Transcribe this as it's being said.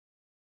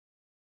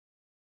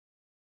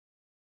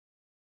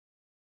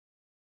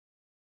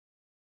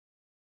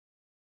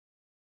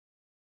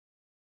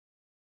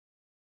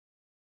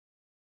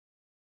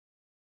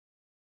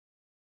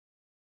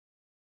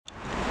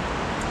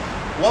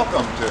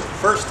Welcome to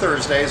First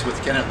Thursdays with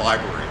Kennett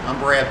Library.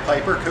 I'm Brad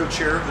Pieper,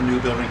 co-chair of the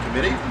New Building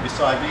Committee.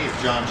 Beside me is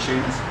Jon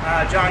Shanus.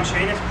 Jon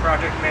Shanus,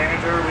 project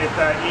manager with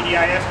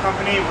EDiS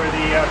Company. We're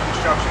the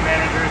construction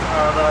managers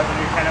of the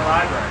new Kennett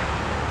Library.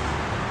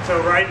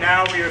 So right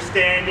now we are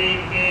standing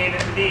in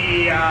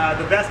the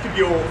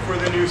vestibule for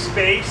the new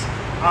space.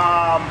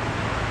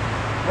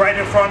 Right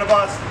in front of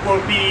us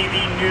will be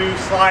the new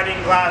sliding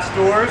glass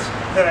doors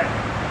that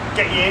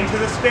get you into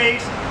the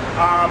space.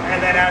 And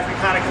then as we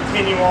kind of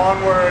continue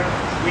onward,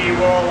 we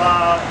will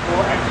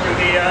we'll enter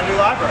the new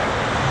library.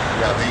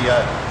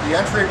 Yeah, the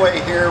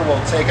entryway here will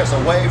take us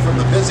away from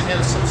the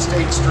busyness of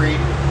State Street.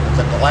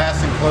 It's a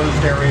glass enclosed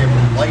area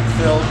with light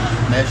filled.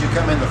 And as you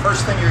come in, the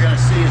first thing you're going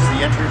to see is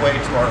the entryway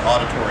to our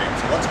auditorium.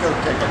 So let's go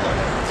take a look.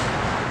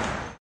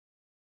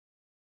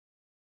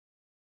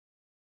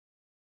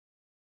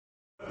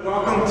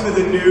 Welcome to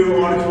the new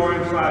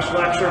auditorium /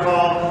 lecture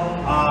hall.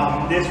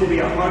 This will be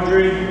a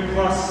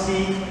 100+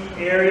 seat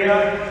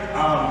area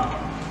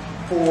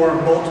for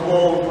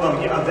multiple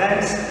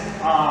events.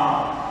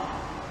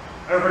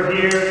 Over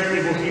here,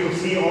 you'll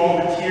see all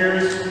the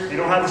tiers. They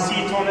don't have the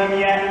seats on them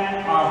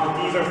yet,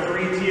 but these are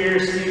 3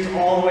 tiers. Seats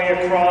all the way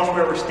across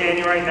where we're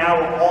standing right now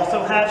will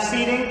also have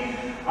seating.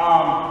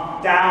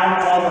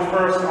 Down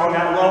on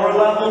that lower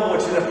level,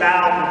 which is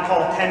about, we'll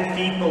call 10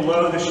 feet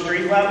below the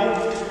street level,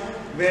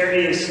 there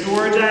is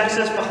storage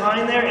access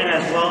behind there, and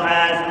as well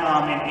as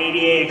an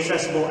ADA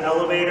accessible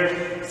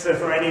elevator. So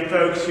for any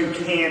folks who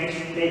can't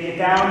make it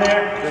down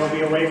there, there will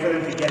be a way for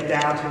them to get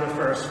down to the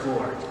first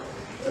floor.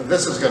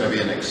 This is going to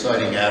be an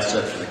exciting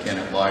asset for the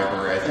Kennett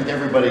Library. I think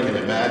everybody can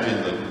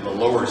imagine the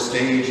lower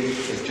stage.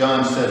 As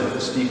Jon said, with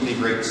the steeply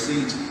draped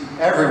seats,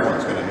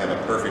 everyone's going to have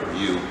a perfect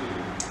view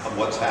of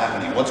what's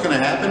happening. What's going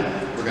to happen?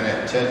 We're going to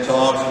have TED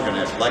Talks, we're going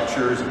to have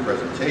lectures and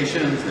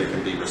presentations, there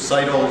can be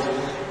recitals,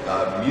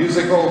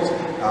 musicals,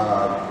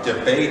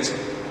 debates,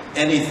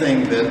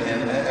 anything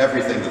and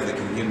everything that the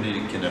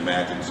community can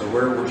imagine. So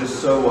we're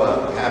just so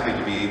happy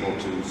to be able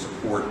to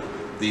support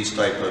these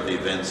type of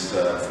events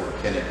for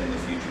Kennett in the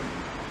future.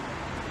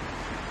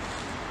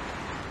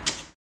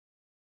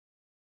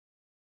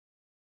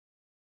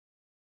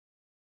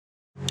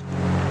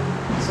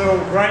 So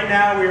right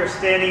now we are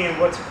standing in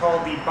what's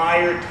called the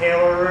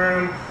Buyer-Taylor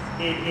room.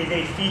 It is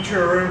a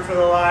feature room for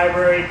the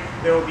library.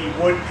 There will be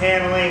wood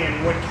paneling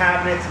and wood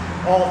cabinets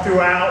all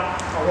throughout,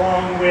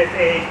 along with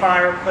a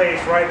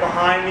fireplace right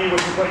behind me,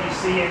 which is what you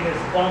see in this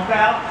bump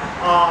out.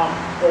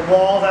 The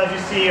walls, as you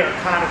see, are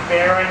kind of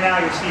bare right now.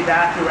 You'll see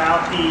that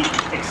throughout the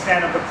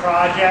extent of the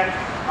project.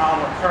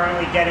 We're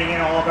currently getting in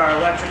all of our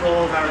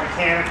electricals, our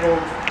mechanical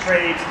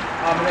trades.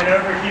 And then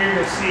over here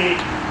you'll see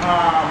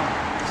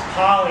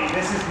poly.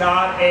 This is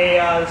not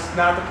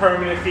the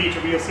permanent feature,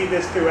 but you'll see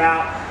this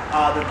throughout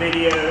the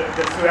video,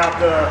 throughout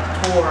the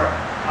tour,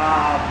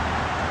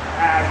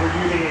 as we're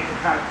using it to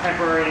kind of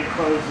temporarily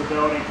enclose the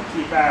building to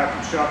keep our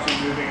construction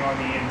moving on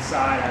the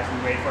inside as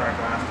we wait for our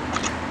glass to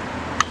come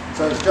in.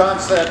 So as Jon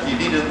said, you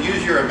need to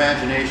use your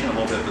imagination a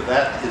little bit, but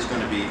that is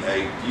going to be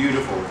a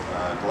beautiful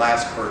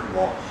glass curtain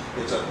wall.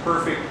 It's a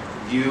perfect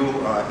view,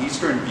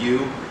 eastern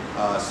view.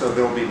 So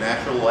there will be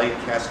natural light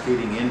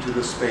cascading into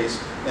the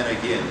space, and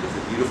again, with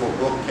a beautiful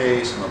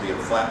bookcase, and there'll be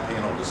a flat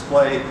panel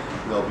display.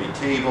 There'll be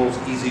tables,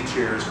 easy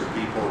chairs for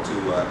people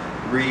to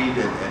read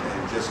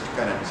and just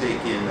kind of take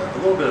in a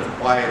little bit of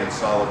quiet and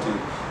solitude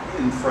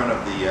in front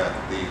of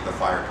the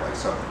fireplace.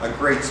 So a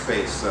great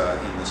space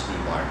in this new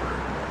library.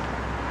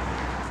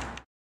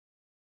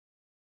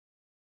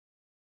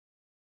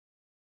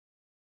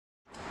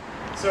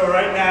 So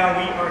right now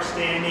we are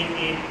standing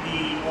in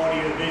the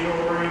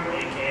audio-visual room,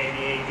 aka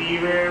the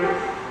AV room.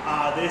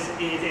 This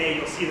is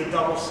you'll see the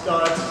double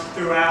studs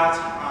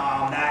throughout.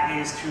 That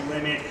is to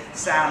limit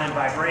sound and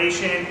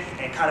vibration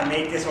and kind of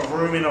make this a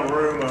room in a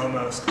room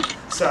almost.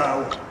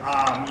 So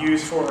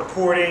used for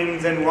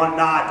recordings and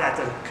whatnot, that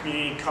the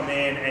community come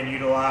in and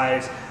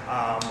utilize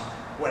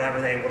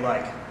whatever they would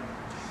like.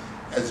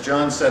 As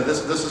Jon said,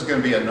 this is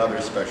going to be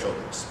another special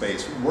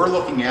space. We're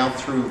looking out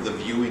through the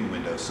viewing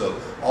window, so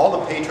all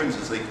the patrons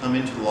as they come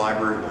into the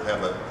library will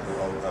have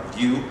a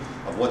view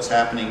of what's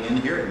happening in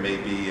here. It may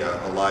be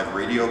a live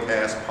radio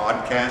cast,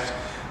 podcast,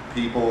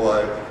 people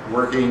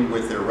working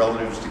with their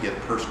relatives to get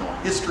personal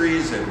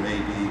histories. It may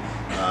be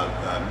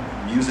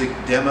music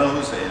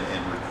demos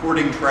and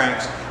recording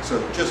tracks,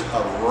 so just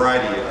a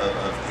variety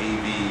of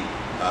AV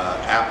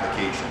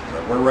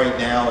applications. We're right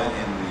now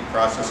in the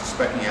process of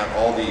speccing out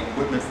all the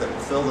equipment that will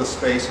fill this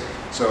space.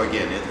 So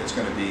again, it's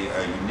going to be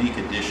a unique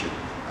addition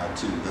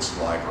to this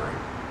library.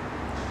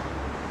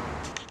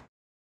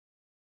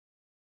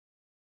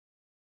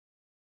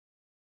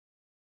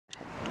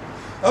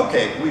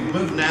 Okay, we've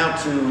moved now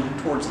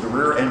towards the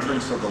rear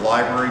entrance of the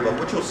library, but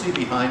what you'll see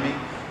behind me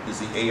is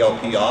the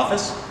ALP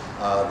office.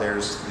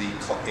 There's the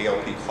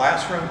ALP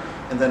classroom,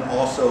 and then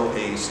also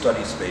a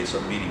study space,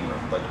 a meeting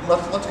room. But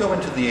let's go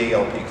into the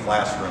ALP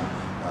classroom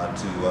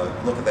to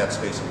look at that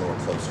space a little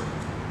closer.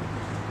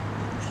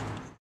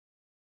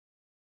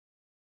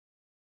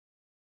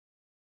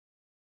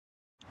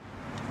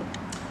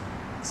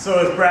 So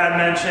as Brad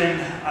mentioned,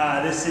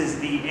 this is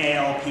the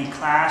ALP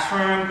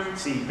classroom.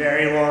 See,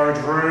 very large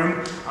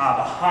room.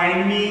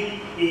 Behind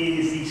me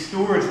is the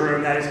storage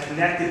room that is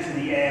connected to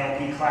the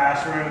ALP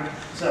classroom.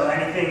 So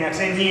anything that's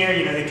in here,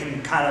 you know, they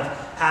can kind of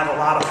have a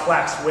lot of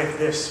flex with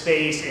this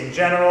space in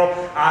general.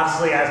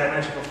 Obviously, as I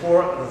mentioned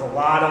before, there's a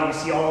lot of,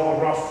 you see all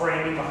the rough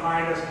framing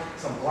behind us,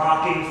 some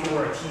blocking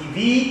for a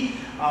TV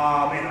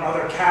and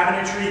other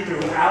cabinetry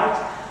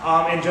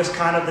throughout, and just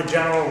kind of the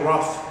general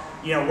rough,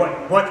 you know,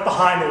 what's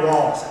behind the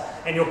walls.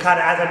 And you'll kind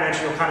of, as I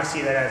mentioned, you'll kind of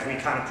see that as we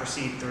kind of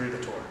proceed through the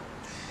tour.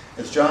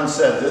 As John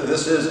said,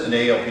 this is an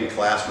ALP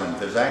classroom.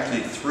 There's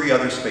actually 3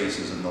 other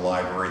spaces in the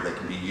library that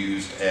can be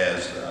used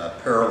as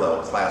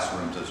parallel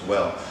classrooms as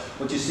well.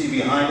 What you see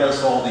behind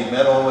us, all the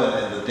metal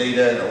and the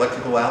data and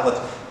electrical outlets,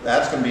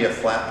 that's going to be a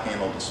flat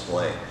panel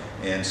display.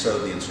 And so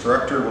the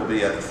instructor will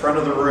be at the front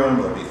of the room.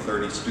 There'll be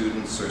 30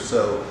 students or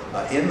so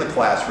in the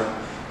classroom.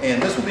 And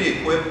this will be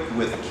equipped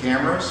with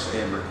cameras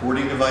and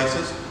recording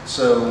devices.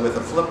 So with a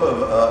flip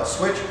of a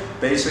switch,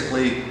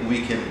 basically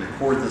we can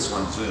record this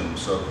on Zoom.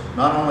 So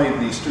not only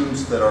the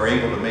students that are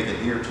able to make it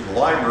here to the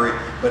library,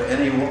 but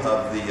any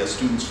of the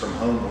students from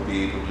home will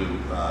be able to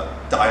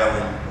dial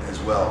in as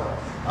well.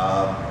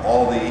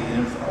 All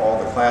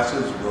the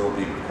classes will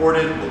be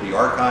recorded, will be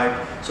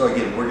archived. So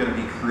again, we're going to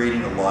be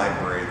creating a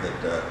library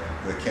that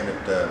the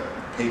Kennett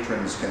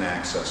patrons can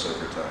access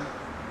over time.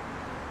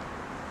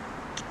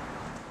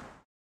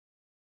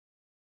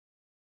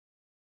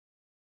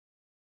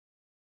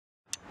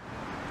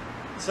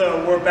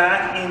 So we're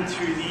back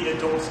into the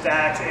adult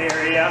stats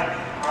area.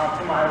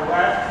 To my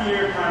left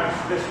here, kind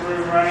of this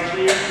room right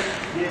here,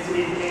 this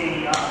is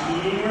a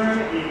meeting room.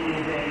 It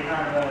is a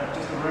kind of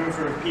just a room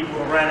for people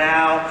to rent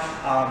out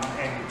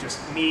and just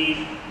meet,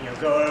 you know,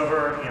 go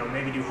over, you know,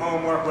 maybe do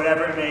homework,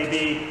 whatever it may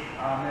be.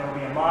 There will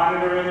be a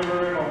monitor in the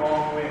room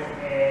along with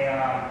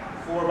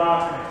a floor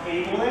box and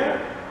a table there.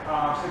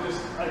 So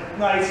just a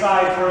nice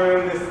sized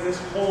room. This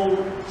whole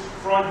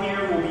front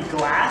here will be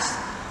glass.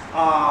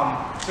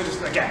 So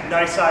just again,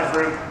 nice sized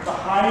room.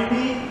 Behind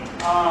me,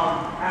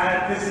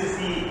 this is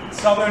the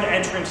southern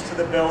entrance to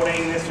the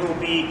building. This will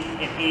be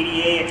an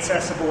ADA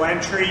accessible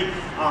entry.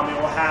 It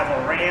will have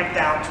a ramp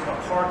down to the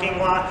parking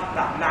lot,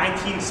 about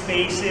 19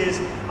 spaces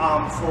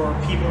for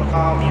people to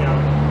come, you know,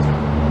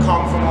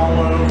 come from all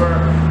over.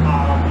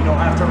 You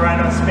don't have to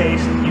rent a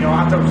space, and you don't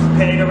have to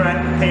pay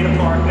to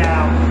park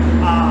now.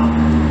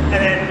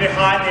 And then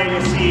behind there,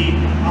 you'll see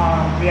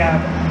we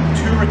have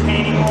 2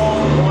 retaining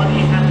walls. One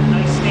has a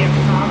nice stamped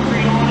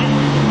concrete on it,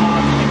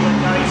 a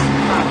nice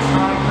kind of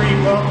concrete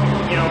look,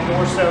 you know,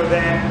 more so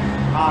than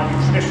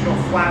your traditional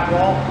flat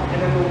wall.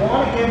 And then the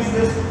one against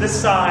this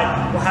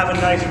side will have a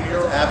nice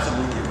mural.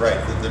 Absolutely right.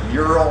 The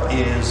mural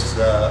is,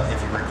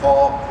 if you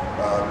recall,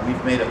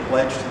 we've made a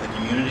pledge to the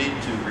community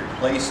to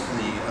replace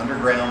the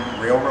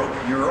Underground Railroad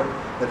mural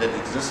that had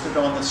existed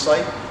on the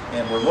site.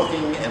 And we're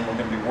looking, and we're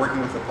going to be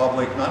working with the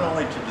public not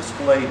only to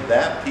display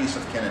that piece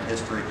of Kennett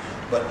history,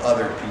 but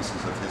other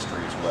pieces of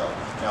history as well.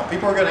 Now,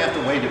 people are going to have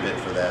to wait a bit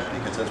for that,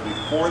 because as we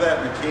pour that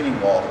retaining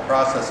wall, the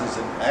process is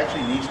it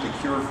actually needs to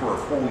cure for a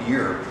full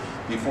year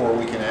before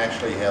we can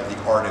actually have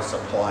the artists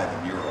apply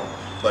the mural.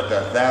 But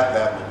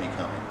that will be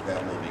coming.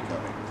 That will be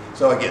coming.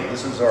 So again,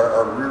 this is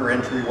our rear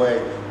entryway,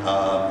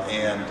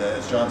 and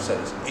as John said,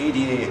 it's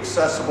ADA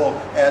accessible,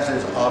 as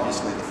is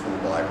obviously the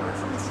full library,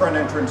 from the front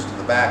entrance to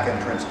the back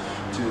entrance,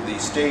 to the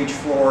stage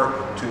floor,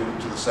 to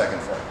the second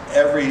floor.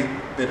 Every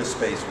bit of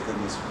space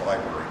within this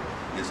library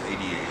is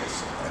ADA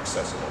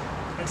accessible.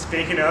 And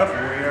speaking of,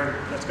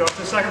 let's go up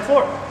to the second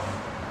floor.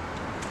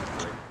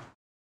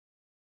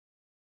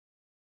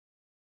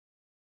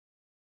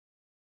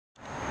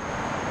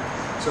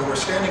 So we're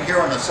standing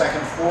here on the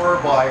second floor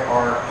by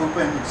our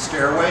open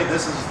stairway.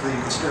 This is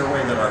the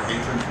stairway that our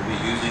patrons will be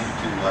using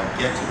to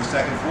get to the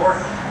second floor.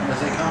 And as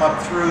they come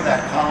up through,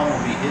 that column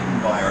will be hidden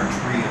by our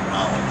tree of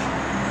knowledge.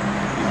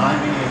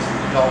 Behind me is the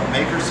adult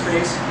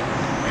makerspace,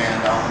 and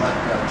I'll let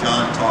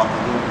John talk a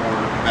little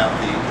more about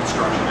the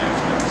construction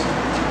aspects.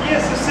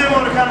 Yes, it's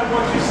similar to kind of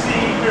what you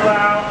see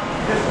throughout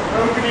this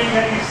opening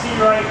that you see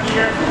right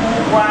here.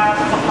 Full glass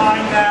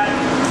behind that,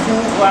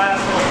 full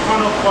glass, so a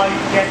ton of light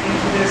get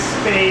into this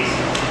space.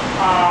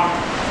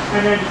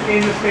 And then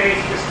in the space,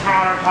 just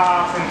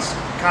countertops and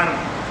kind of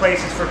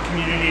places for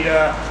community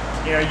to,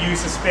 you know,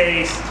 use the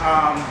space.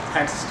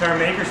 Hence the term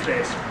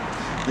makerspace.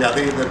 Yeah,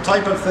 the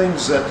type of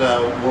things that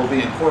we'll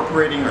be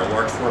incorporating are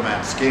large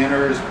format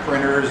scanners,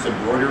 printers,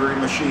 embroidery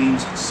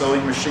machines,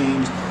 sewing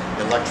machines,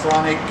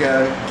 electronic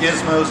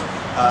gizmos.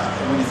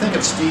 When you think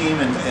of STEAM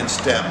and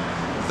STEM,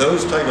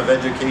 those type of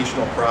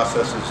educational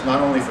processes,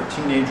 not only for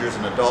teenagers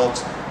and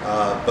adults,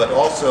 but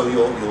also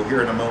you'll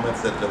hear in a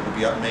moment that we'll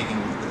be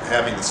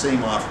having the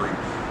same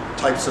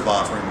types of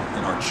offering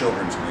in our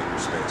children's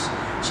makerspace.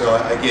 So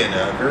again,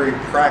 a very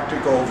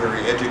practical,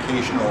 very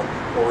educational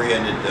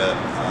oriented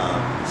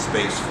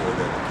space for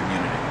the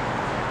community.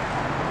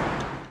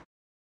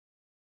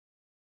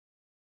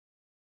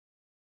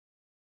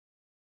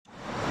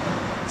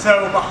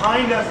 So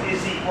behind us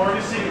is the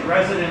artisan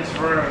residence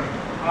room.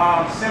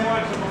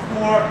 Similar to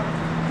before,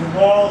 The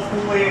wall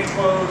fully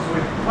enclosed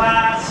with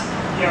glass.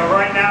 You know,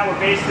 right now we're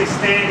basically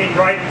standing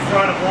right in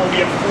front of what will be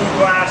a full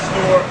glass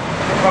door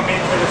to come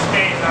into the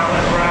space. And I'll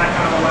let Brad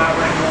kind of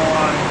elaborate more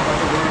on what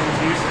the room is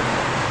used for.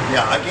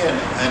 Yeah, again,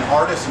 an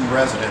artist in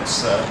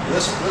residence.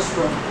 This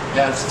room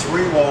has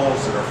 3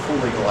 walls that are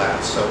fully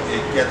glass, so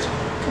it gets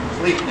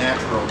complete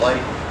natural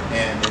light.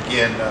 And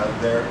again,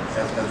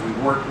 as we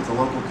work with the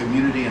local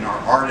community and our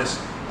artists,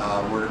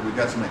 we've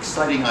got some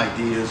exciting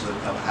ideas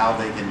of how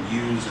they can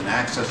use and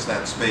access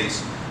that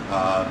space,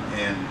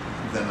 and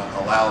then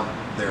allow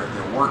their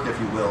work, if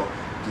you will,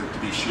 to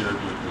be shared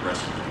with the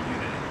rest of the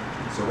community.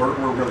 So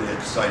we're really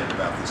excited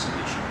about this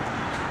initiative.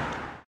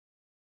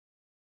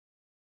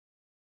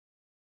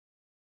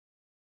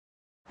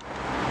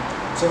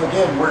 So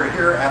again, we're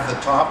here at the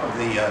top of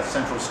the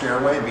central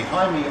stairway.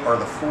 Behind me are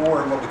the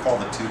 4 what we call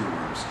the tutor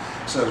rooms.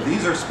 So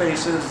these are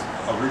spaces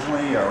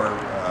originally are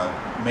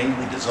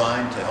mainly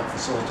designed to help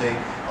facilitate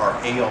our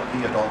ALP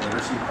adult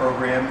literacy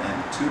program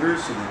and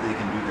tutors so that they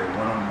can do their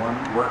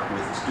one-on-one work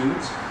with the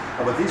students.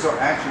 But these are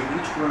actually,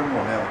 each room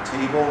will have a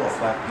table, a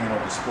flat panel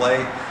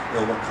display.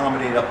 It will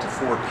accommodate up to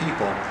 4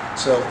 people.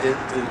 So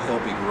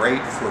it'll be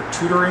great for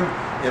tutoring.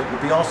 It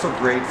will be also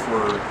great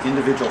for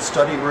individual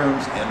study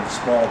rooms and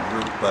small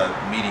group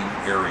meeting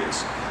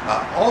areas.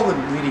 All the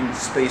meeting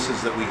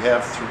spaces that we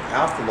have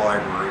throughout the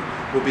library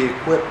will be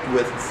equipped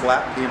with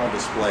flat panel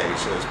displays.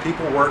 So as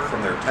people work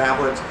from their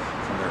tablets,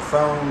 from their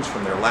phones,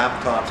 from their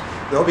laptops,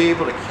 they'll be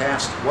able to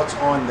cast what's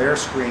on their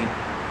screen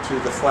to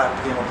the flat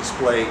panel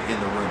display in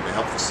the room to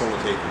help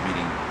facilitate the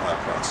meeting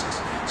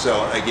process.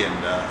 So again,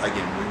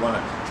 we want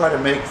to try to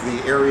make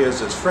the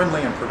areas as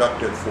friendly and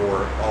productive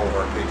for all of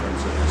our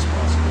patrons as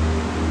possible.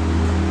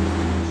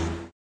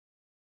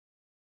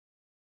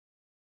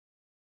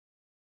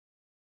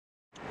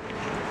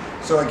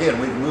 So again,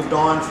 we've moved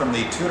on from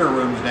the tutor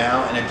rooms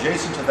now, and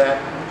adjacent to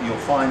that, you'll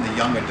find the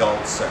young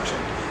adults section.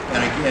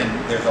 And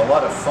again, there's a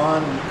lot of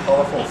fun,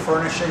 colorful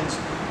furnishings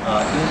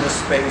in this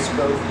space,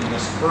 both in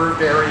this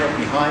curved area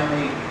behind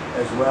me,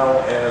 as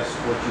well as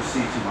what you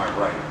see to my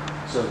right.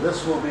 So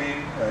this will be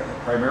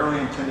primarily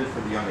intended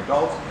for the young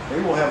adults. They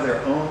will have their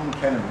own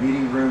kind of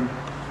meeting room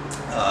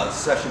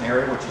session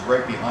area, which is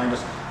right behind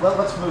us.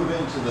 Let's move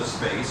into the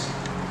space.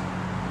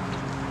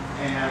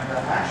 And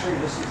actually,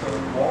 this is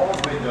a wall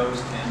of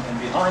windows, and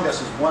behind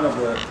us is one of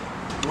the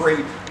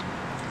great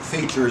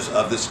features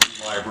of this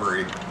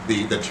library,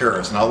 the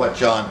terrace. And I'll let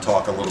Jon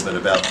talk a little bit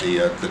about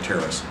the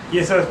terrace.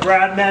 Yeah, so as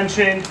Brad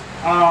mentioned,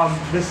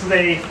 this is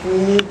a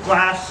full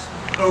glass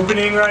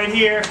opening right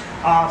here.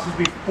 So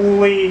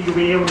it'll be you'll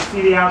be able to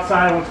see the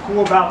outside. What's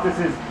cool about this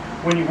is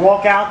when you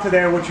walk out to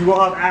there, which you will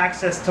have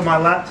access to my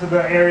left, to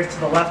the areas to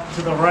the left,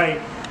 to the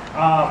right,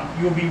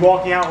 you'll be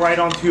walking out right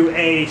onto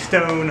a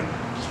stone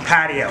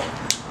patio,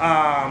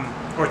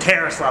 or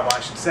terrace level, I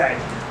should say.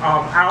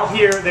 Out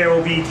here there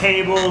will be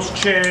tables,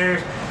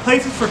 chairs,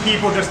 places for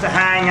people just to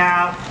hang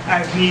out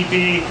as need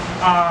be,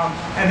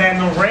 and then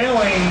the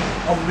railing,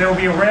 there will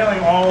be a railing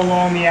all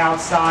along the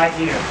outside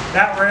here.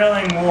 That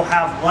railing will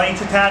have lights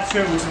attached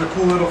to it, which is a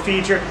cool little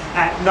feature.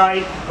 At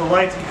night, the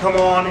lights can come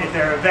on. If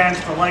there are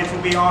events, the lights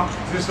will be on.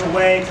 It's just a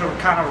way to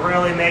kind of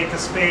really make the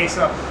space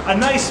a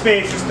nice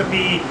space just to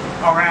be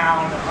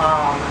around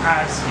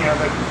as you know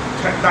the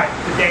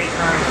day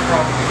turns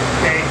from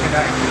day to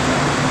night.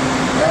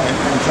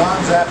 And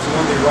Jon's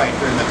absolutely right.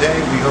 During the day,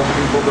 we hope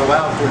people go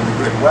out during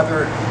the good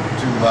weather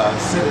to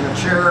sit in a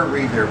chair,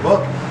 read their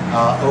book.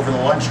 Over the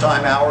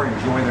lunchtime hour,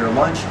 enjoy their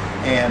lunch.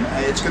 And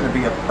it's going to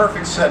be a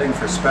perfect setting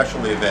for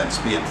special events,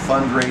 be it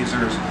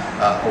fundraisers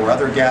or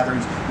other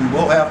gatherings. We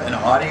will have an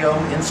audio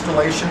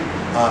installation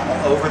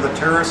over the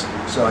terrace.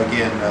 So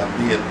again,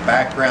 be it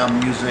background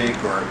music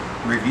or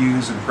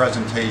reviews and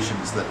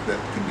presentations that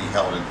can be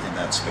held in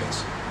that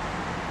space.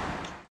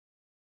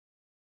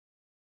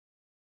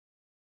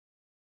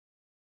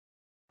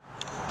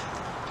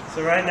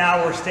 So right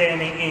now we're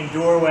standing in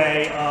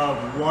doorway of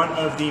one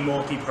of the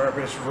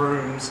multi-purpose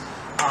rooms.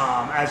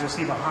 As you'll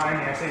see behind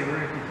me, I say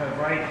rooms because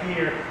right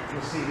here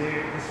you'll see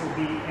this will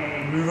be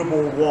a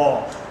movable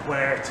wall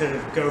where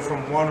to go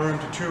from one room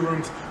to 2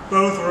 rooms.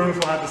 Both rooms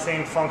will have the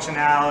same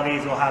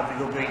functionalities.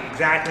 They'll be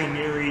exactly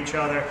near each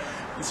other,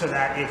 so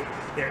that if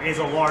there is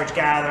a large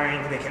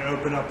gathering, they can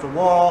open up the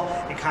wall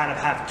and kind of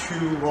have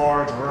 2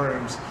 large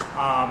rooms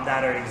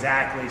that are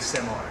exactly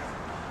similar.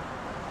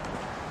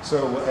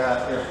 So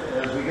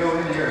as we go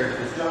in here,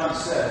 as Jon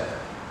said,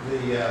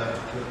 the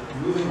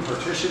moving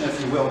partition, if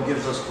you will,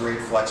 gives us great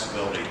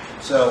flexibility.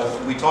 So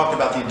we talked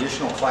about the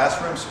additional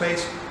classroom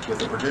space. With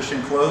the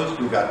partition closed,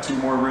 we've got 2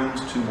 more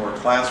rooms, 2 more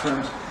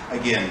classrooms.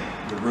 Again,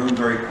 the rooms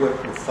are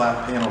equipped with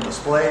flat panel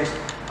displays.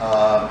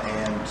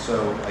 And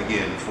so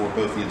again, for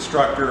both the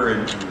instructor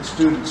and the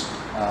students,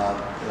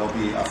 there'll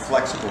be a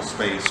flexible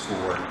space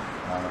for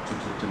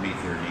to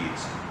meet their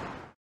needs.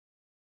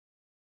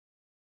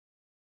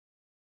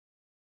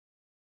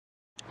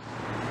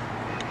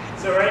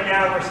 So right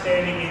now we're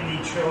standing in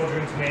the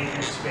children's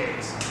maker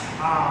space.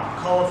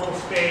 Colorful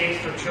space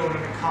for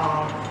children to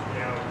come,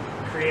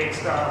 create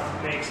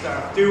stuff, make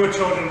stuff, do what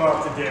children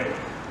love to do,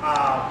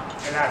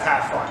 and that's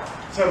have fun.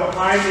 So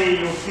behind me,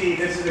 you'll see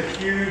this is a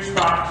huge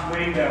box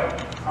window.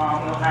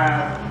 It'll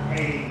have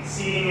a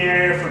seating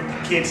area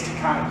for kids to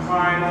kind of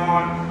climb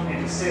on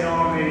and to sit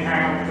on, maybe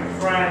hang out with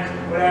their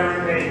friends, whatever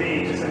it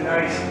may be. Just a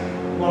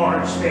nice,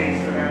 large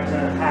space for them to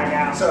hang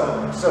out.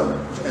 So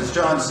as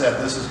John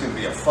said, this is going to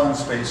be a fun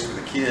space for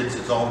the kids.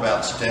 It's all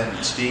about STEM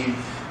and STEAM.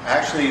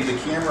 Actually, the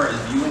camera is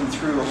viewing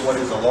through what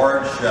is a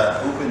large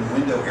open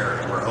window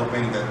area. We're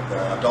hoping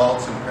that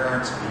adults and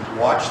parents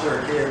watch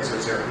their kids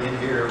as they're in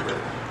here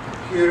with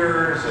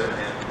computers and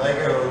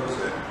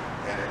Legos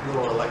and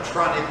little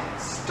electronic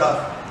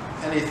stuff,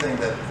 anything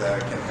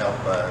that can help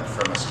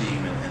from a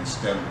STEAM and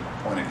STEM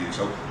point of view.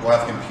 So we'll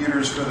have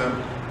computers for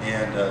them,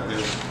 and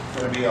there's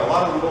going to be a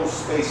lot of little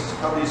spaces,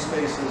 cubby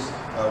spaces,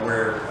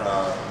 where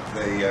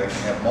they can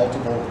have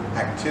multiple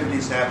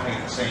activities happening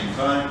at the same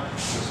time. The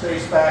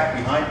space back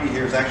behind me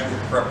here is actually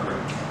the prep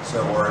room.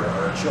 So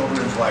our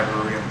children's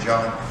librarian,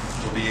 John,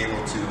 will be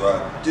able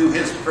to do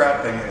his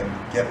prepping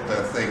and get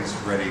things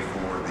ready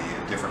for the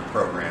different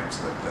programs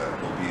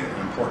that will be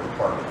an important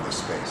part of this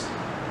space.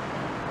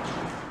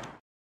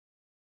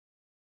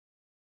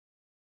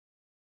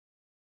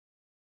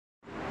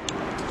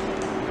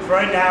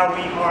 Right now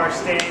we are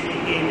standing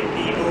in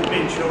the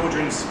open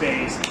children's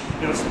space.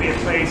 This will be a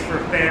place for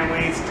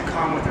families to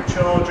come with their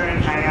children,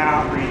 hang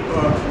out, read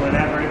books,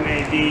 whatever it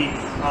may be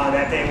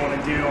that they want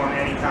to do on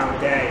any time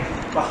of day.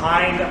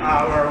 Behind,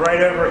 or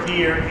right over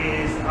here,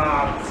 is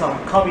some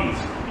cubbies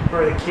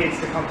for the kids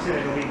to come sit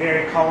in. It'll be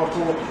very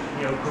colorful,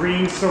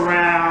 green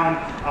surround,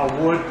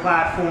 a wood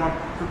platform.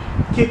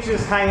 Kids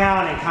just hang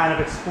out and kind of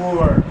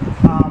explore,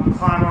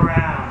 climb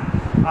around.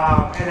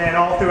 And then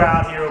all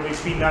throughout here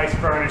will be nice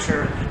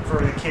furniture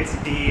for the kids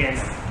to be in.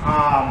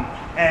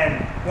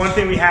 And one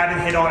thing we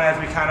haven't hit on as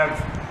we kind of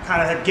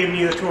have given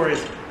you the tour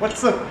is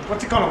what's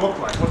it going to look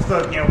like? What's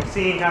the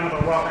seeing kind of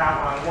the rough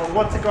outline? Well,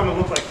 what's it going to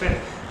look like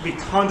finished? There'll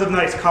be tons of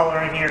nice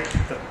color in here.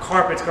 The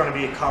carpet's going to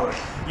be a color.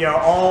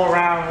 All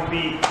around will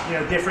be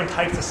different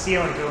types of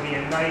ceilings. There'll be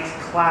a nice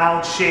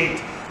cloud-shaped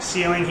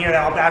ceiling here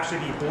that will actually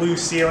be blue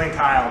ceiling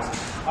tiles.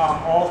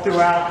 All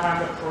throughout,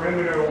 kind of the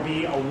perimeter will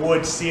be a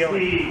wood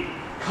ceiling.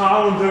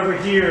 Columns over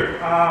here,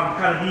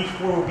 kind of each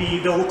floor will be,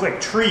 they'll look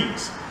like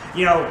trees,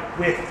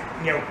 with,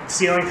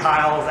 ceiling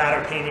tiles that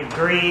are painted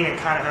green and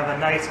kind of have a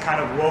nice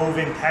kind of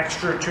woven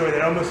texture to it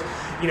that almost,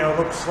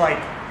 looks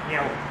like,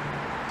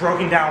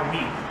 broken down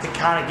wheat to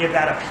kind of give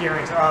that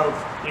appearance of,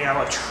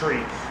 a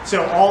tree.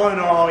 So all in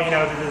all,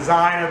 the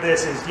design of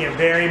this is,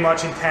 very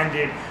much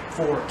intended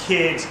for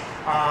kids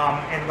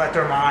and let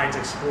their minds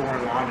explore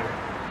and wander.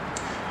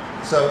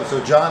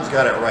 So John's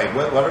got it right.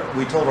 What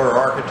we told our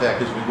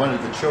architect is we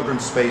wanted the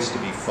children's space to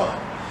be fun,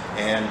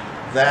 and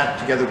that,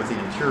 together with the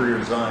interior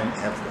design,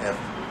 have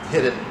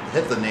hit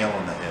the nail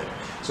on the head.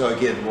 So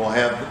again, we'll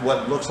have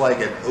what looks like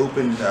an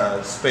open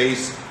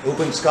space,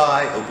 open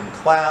sky, open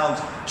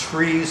clouds,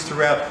 trees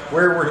throughout.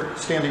 Where we're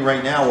standing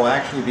right now will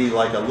actually be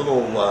like a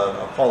little,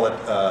 I'll call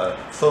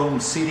it foam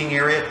seating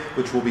area,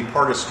 which will be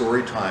part of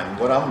story time.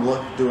 What I'm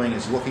doing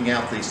is looking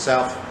out the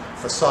south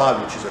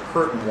facade, which is a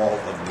curtain wall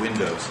of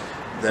windows.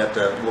 That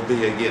will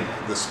be, again,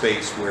 the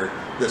space where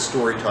the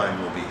story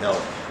time will be held.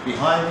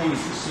 Behind me, you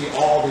see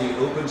all the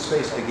open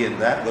space. Again,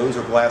 those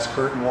are glass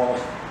curtain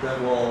walls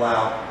that will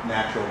allow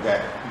natural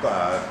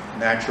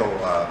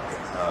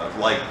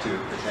light to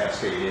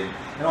cascade in.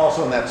 And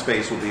also in that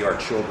space will be our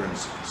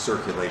children's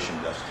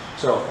circulation desk.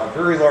 So a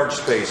very large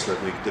space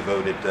that we've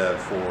devoted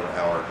for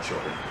our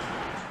children.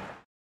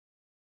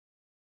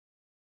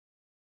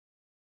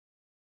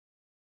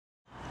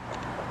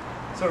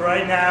 So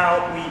right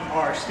now we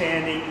are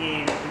standing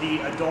in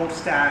the adult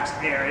stacks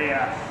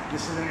area.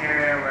 This is an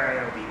area where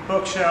there will be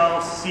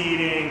bookshelves,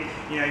 seating,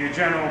 your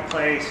general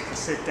place to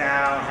sit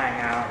down,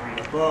 hang out, read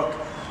a book.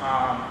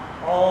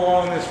 All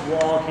along this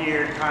wall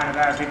here, kind of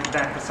as we've been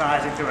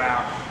emphasizing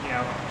throughout,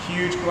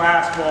 huge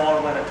glass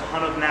wall with a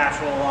ton of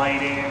natural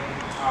lighting.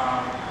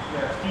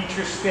 The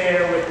feature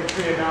stair with the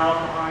tree of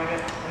knowledge behind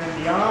it. And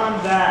then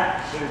beyond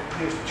that,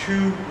 there's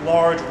two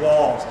large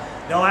walls.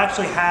 They'll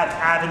actually have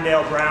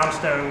Avondale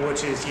brownstone,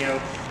 which is,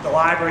 the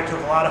library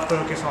took a lot of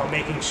focus on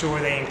making sure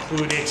they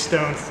included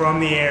stone from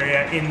the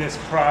area in this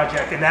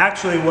project, and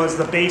actually was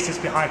the basis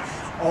behind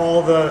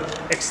all the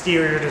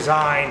exterior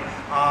design,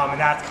 and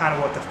that's kind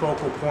of what the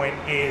focal point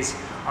is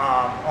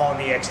on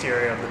the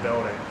exterior of the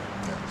building.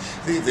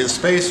 The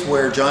space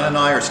where John and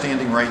I are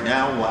standing right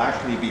now will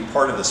actually be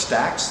part of the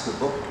stacks, the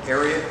book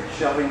area,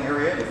 shelving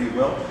area, if you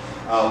will.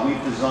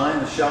 We've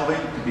designed the shelving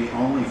to be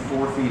only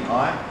 4 feet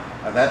high.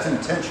 That's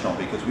intentional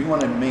because we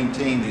want to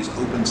maintain these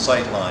open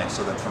sight lines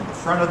so that from the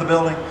front of the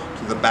building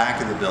to the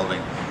back of the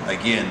building,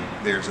 again,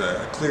 there's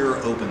a clear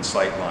open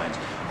sight lines.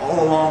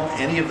 All along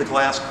any of the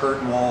glass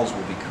curtain walls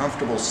will be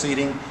comfortable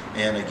seating,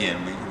 and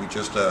again, we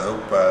just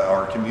hope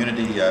our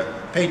community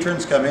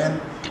patrons come in,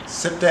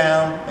 sit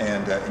down,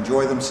 and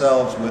enjoy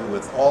themselves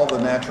with all the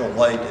natural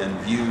light and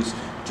views.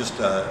 Just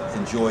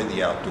enjoy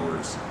the outdoor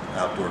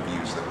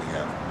views that we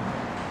have.